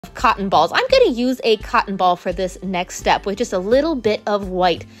Cotton balls. I'm going to use a cotton ball for this next step with just a little bit of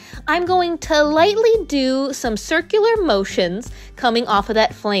white. I'm going to lightly do some circular motions coming off of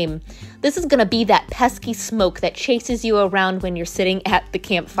that flame. This is going to be that pesky smoke that chases you around when you're sitting at the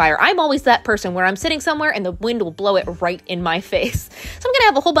campfire. I'm always that person where I'm sitting somewhere and the wind will blow it right in my face. So I'm going to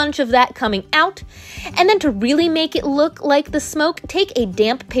have a whole bunch of that coming out. And then to really make it look like the smoke, take a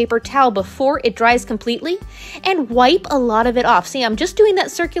damp paper towel before it dries completely and wipe a lot of it off. See, I'm just doing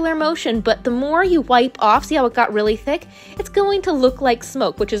that circular motion, but the more you wipe off, see how it got really thick? It's going to look like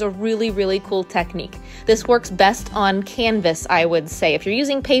smoke, which is a really, really cool technique. This works best on canvas, I would say. If you're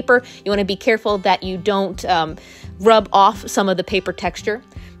using paper, you want to be careful that you don't rub off some of the paper texture.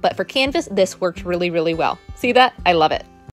 But for canvas, this worked really, really well. See that? I love it.